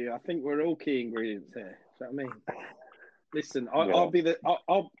kind of you. I think we're all key ingredients here. Do you know what I mean? Listen, I'll be the.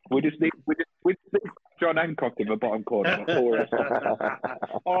 We just need John Hancock in the bottom corner.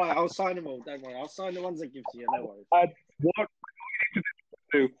 All right, I'll sign them all. Don't worry. I'll sign the ones I give to you. No worries. What you need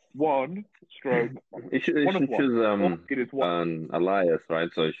to do? 1 stroke. You should choose an alias, right?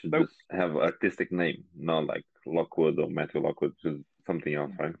 So you should just have an artistic name, not like Lockwood or Matthew Lockwood. Just something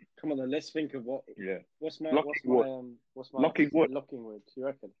else, right? Come on, then. Let's think of what. Yeah. What's my Lockingwood. Lockingwood? You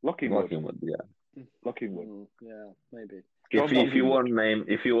reckon? Lockingwood. Yeah. Lockingwood. Yeah, maybe. If you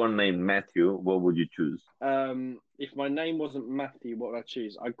want name Matthew, what would you choose? If my name wasn't Matthew, what would I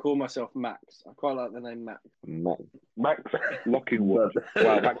choose? I'd call myself Max. I quite like the name Max. Max Lockingwood.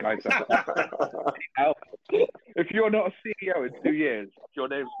 Wow, that guy's out. If you're not a CEO in 2 years, your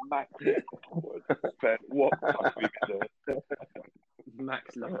name's Max Lockingwood, then what are we going to do?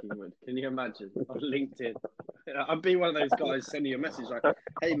 Max Lockingwood. Can you imagine? On LinkedIn. I'd be one of those guys sending you a message like,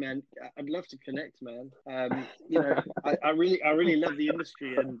 "Hey man, I'd love to connect, man. I really love the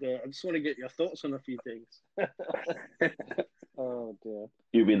industry, and I just want to get your thoughts on a few things." Oh dear.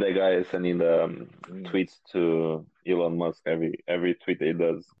 You be the guy sending the tweets to Elon Musk every tweet that he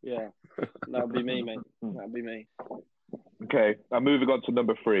does. Yeah, that would be me, mate. That would be me. Okay, I'm moving on to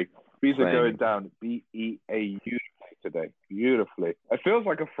number 3. These are going down BEAU today, beautifully. It feels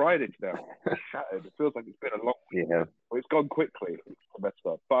like a Friday today. I'm shattered. It feels like it's been a long week. Yeah. Well, it's gone quickly. It's messed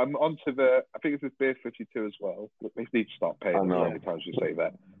up. But I'm on to I think this is Beer 52 as well. They need to start paying me every time you say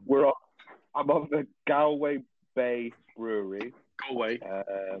that. I'm on the Galway Bay Brewery. Galway.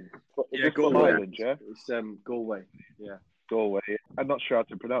 Galway. Island, yeah? It's Galway. Yeah. Galway. I'm not sure how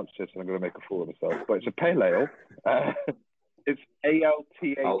to pronounce this, and I'm going to make a fool of myself. But it's a pale ale. It's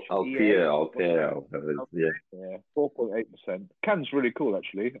ALTH. Altea. Yeah, 4.8%. Can's really cool,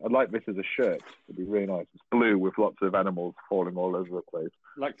 actually. I'd like this as a shirt. It'd be really nice. It's blue with lots of animals falling all over the place.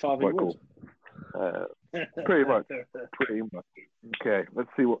 Like Farthing Wood. Cool. Pretty much. Okay, let's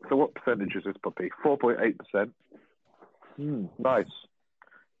see what percentage is this puppy? 4.8%. Nice.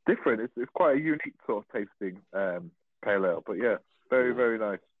 Different. It's quite a unique sort of tasting pale ale, but yeah, very, very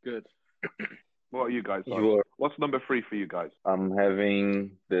nice. Good. What are you guys on? What's number 3 for you guys? I'm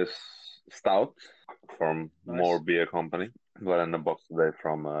having this stout from More Beer Company. Got in a box today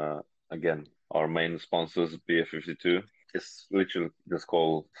from, again, our main sponsors, Beer 52. It's literally just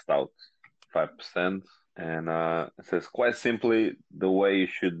called stout, 5%. And it says quite simply, the way you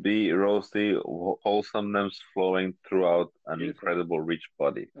should be, roasty, wholesomeness flowing throughout an incredible rich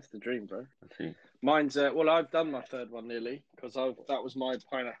body. That's the dream, bro. Let's see. Mine's, I've done my 3rd one nearly, because that was my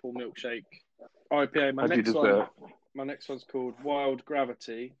pineapple milkshake IPA. My next one's called Wild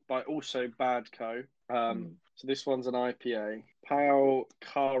Gravity by also Bad Co. So this one's an IPA. Pale,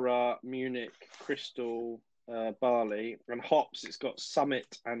 Cara, Munich, Crystal, barley, and hops. It's got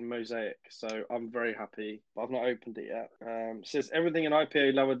Summit and Mosaic. So I'm very happy, but I've not opened it yet. It says everything an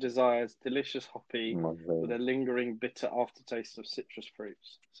IPA lover desires: delicious hoppy with a lingering bitter aftertaste of citrus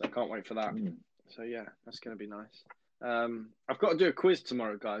fruits. So I can't wait for that. So yeah, that's going to be nice. I've got to do a quiz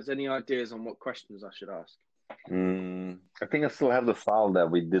tomorrow, guys. Any ideas on what questions I should ask? I think I still have the file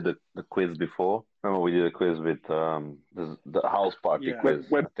that we did the quiz before. Remember we did a quiz with the house party quiz.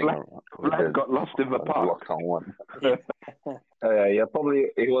 When Black got lost in the park. Lockdown 1. Yeah, probably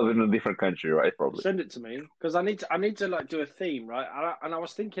it was in a different country, right? Probably. Send it to me because I need to like do a theme, right? And I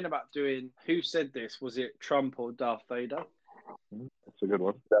was thinking about doing who said this? Was it Trump or Darth Vader? That's a good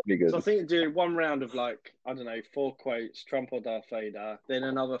one. That'd be good. So I think do one round of like, I don't know, 4 quotes, Trump or Darth Vader, then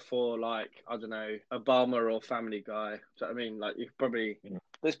another 4 like, I don't know, Obama or Family Guy. So I mean, like you probably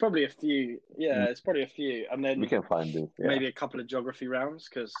there's probably a few. Yeah, it's probably a few, and then we can find it. Yeah. Maybe a couple of geography rounds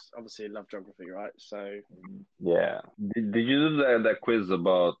because obviously I love geography, right? So yeah. Did you do that quiz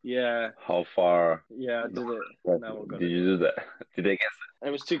about how far? Yeah, I did it. Did you do that? Did they guess it?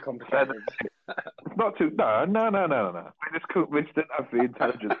 It was too complicated. Not too. No. We didn't have the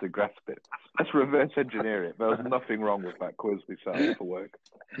intelligence to grasp it. Let's reverse engineer it. There was nothing wrong with that quiz we set up for work.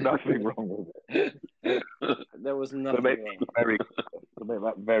 Nothing wrong with it. There was nothing wrong. To make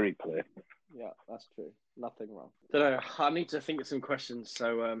that very clear. Yeah, that's true. Nothing wrong. Don't know. I need to think of some questions.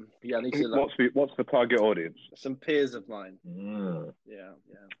 So I need to. What's the target audience? Some peers of mine. Yeah.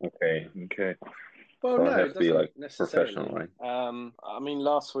 Okay. Well, so no, it has to be like necessarily. Professional, right? I mean,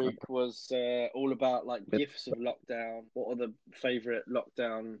 last week was all about like gifts of lockdown. What are the favourite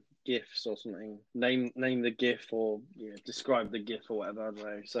lockdown gifts or something? Name the gif or describe the gif or whatever. I don't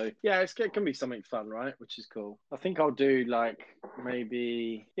know. So yeah, it can be something fun, right? Which is cool. I think I'll do like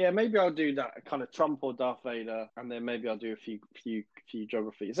maybe I'll do that kind of Trump or Darth Vader, and then maybe I'll do a few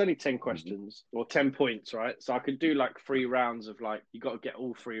geography. It's only 10 questions or 10 points, right? So I could do like 3 rounds of like you got to get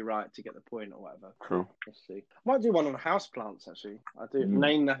all 3 right to get the point or whatever. True. Let's see. I might do one on houseplants actually. I do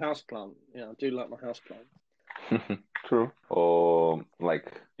name the houseplant. Yeah, I do like my houseplant. True. Or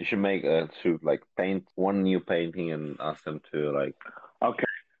like you should make paint one new painting and ask them to like. Okay,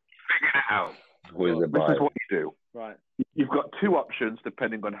 figure it out. Who is it by? This is what you do. Right. You've got 2 options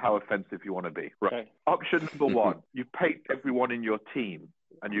depending on how offensive you want to be. Right. Okay. Option number 1, you paint everyone in your team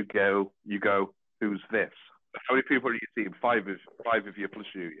and you go, who's this? How many people are you seeing? Five of you plus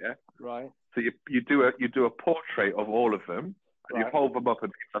you, yeah. Right. So you do a portrait of all of them, and you Right. hold them up,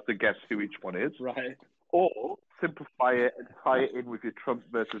 and you have to guess who each one is. Right. Or simplify it and tie it in with your Trump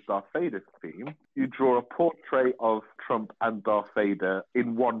versus Darth Vader theme. You draw a portrait of Trump and Darth Vader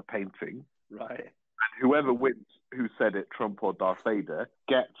in one painting. Right. And whoever wins, who said it, Trump or Darth Vader,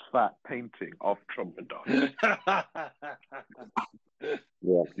 gets that painting of Trump and Darth Vader.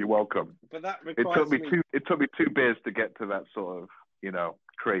 Yeah. You're welcome. But that It requires took me 2 beers to get to that sort of,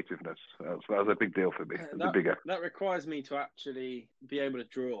 creativeness. So that was a big deal for me. It was a big effort. That requires me to actually be able to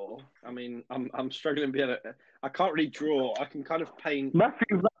draw. I mean, I'm struggling to be able to. I can't really draw. I can kind of paint.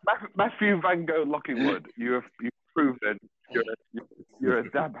 Matthew Van Gogh Lockingwood, you've proven you're a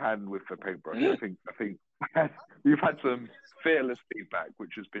dab hand with the paintbrush. I think you've had some fearless feedback,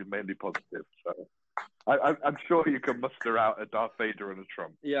 which has been mainly positive. So I'm sure you can muster out a Darth Vader and a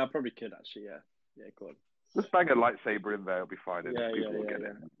Trump. Yeah, I probably could actually. Yeah, go on. Just bang a lightsaber in there, it'll be fine. Yeah.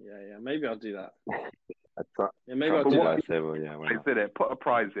 Maybe I'll do that. That's right. Yeah, maybe I'll do that. Lightsaber, yeah. Why not? Did it? Put a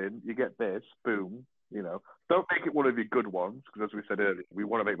prize in. You get this. Boom. Don't make it one of your good ones, because as we said earlier, we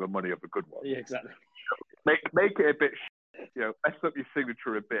want to make the money off the good ones. Yeah, exactly. Make it a bit, mess up your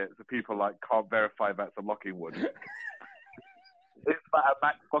signature a bit, so people can't verify that's a Lockingwood. Is that a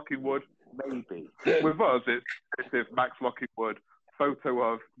Max Lockingwood? Maybe. With us, it's Max Lockingwood, photo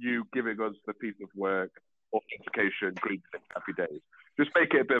of you giving us the piece of work, authentication, green tick, happy days. Just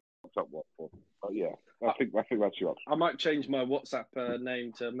make it a bit of what for. But yeah, I think that's your option. I might change my WhatsApp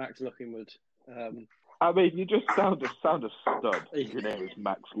name to Max Lockingwood. I mean, you just sound a stud. Your name is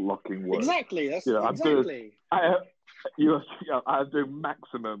Max Lockingwood. Exactly. That's exactly. I'm doing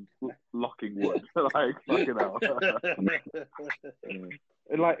maximum Lockingwood. Fucking hell.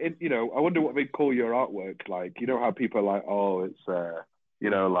 And I wonder what they'd call your artwork. How people are oh, it's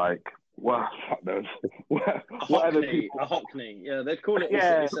well, fuck knows. A Hockney. Yeah, they'd call it.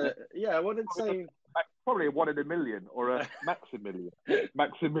 I wanted to say. Probably a 1 in a million or a Maximilian.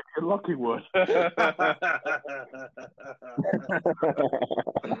 Maximilian Lockingwood.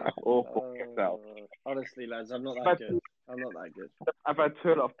 Honestly, lads, I'm not that good. I've had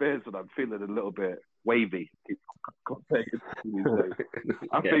 2.5 beers and I'm feeling a little bit wavy.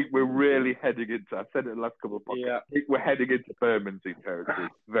 I think we're really heading into. I've said it in the last couple of podcasts. Yeah. I think we're heading into Bermondsey territory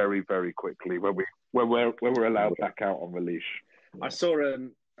very, very quickly when we're allowed back out on the leash. I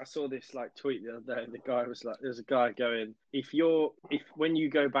saw this tweet the other day, and the guy was there's a guy going, if when you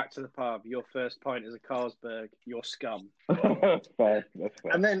go back to the pub, your first pint is a Carlsberg, you're scum. That's fair.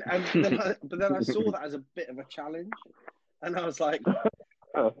 And then I saw that as a bit of a challenge, and I was like,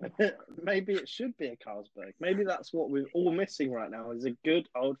 maybe it should be a Carlsberg. Maybe that's what we're all missing right now is a good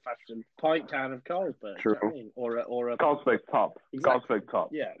old fashioned pint can of Carlsberg. True. You know what I mean? Or a Carlsberg top. Exactly. Carlsberg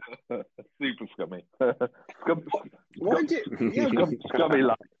top. Yeah. Super scummy. Scummy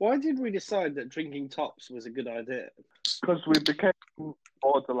life. Why did we decide that drinking tops was a good idea? Because we became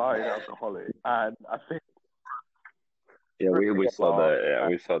borderline alcoholic, and I think. Yeah, we saw that. Yeah,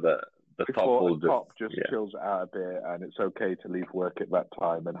 we saw that. The top just chills it out a bit, and it's okay to leave work at that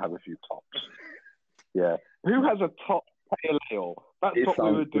time and have a few tops. Yeah. Who has a top pale ale? That's what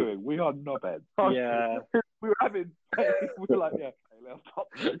we were doing. We are knobheads. Yeah. We were like, yeah, pale ale top.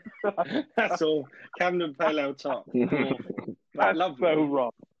 That's all. Camden pale ale top. That's lovely. so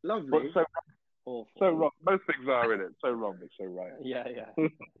wrong. Lovely. So awful. So wrong. Most things are in it. So wrong, but so right. Yeah.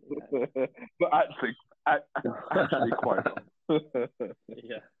 But actually quite wrong.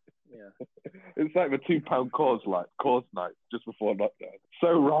 Yeah. It's like the £2 Coors night just before lockdown.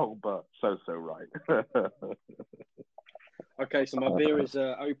 So wrong, but so right. Okay, so my beer is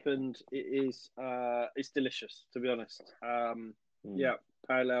opened. It is it's delicious, to be honest. Yeah,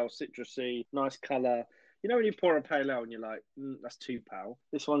 pale ale, citrusy, nice colour. You know when you pour a pale ale and you're like, that's £2.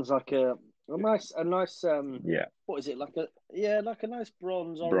 This one's like a nice what is it, like a nice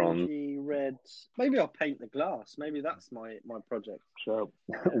bronze, orangey red. Maybe I'll paint the glass. Maybe that's my project. Sure.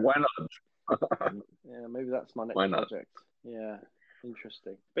 Why not? Yeah, maybe that's my next project. Yeah,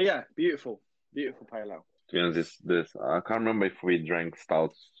 interesting. But yeah, beautiful pale ale. To be honest, this I can't remember if we drank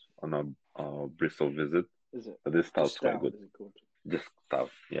stouts on a Bristol visit. Is it? But this stout's quite good. Is it called? Just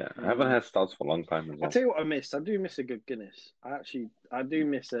stout, yeah. I haven't had stouts for a long time as well. I'll tell you what I miss. I do miss a good Guinness. I do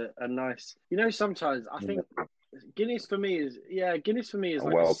miss a nice. Sometimes I think Guinness for me is like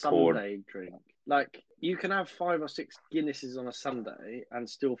a Sunday drink. Like you can have 5 or 6 Guinnesses on a Sunday and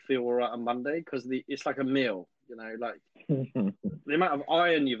still feel all right on Monday because it's like a meal. Like the amount of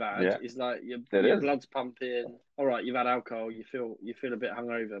iron you've had is like your blood's pumping. All right, you've had alcohol, you feel a bit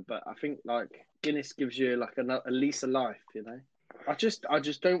hungover, but I think like Guinness gives you like a lease of life. I just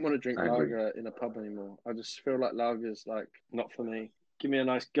don't want to drink I agree. lager in a pub anymore. I just feel like lager's like not for me. Give me a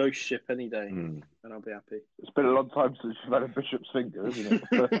nice ghost ship any day, and I'll be happy. It's been a long time since you've had a bishop's finger, isn't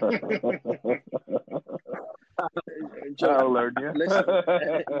it? I'll learn you. Listen,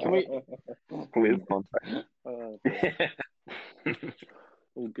 can we? Please contact.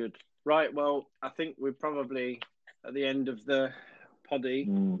 All good. Right. Well, I think we're probably at the end of the poddy.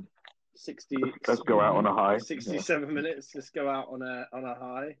 60. Let's go out on a high. 67 minutes. Let's go out on a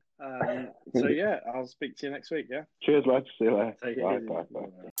high. So yeah, I'll speak to you next week. Yeah. Cheers, lads. See you later. Take it Bye, easy. bye, bye.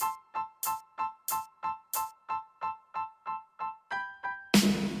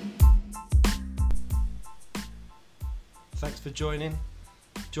 Thanks for joining.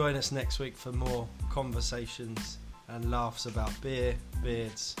 Join us next week for more conversations and laughs about beer,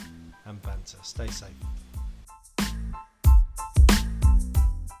 beards, and banter. Stay safe.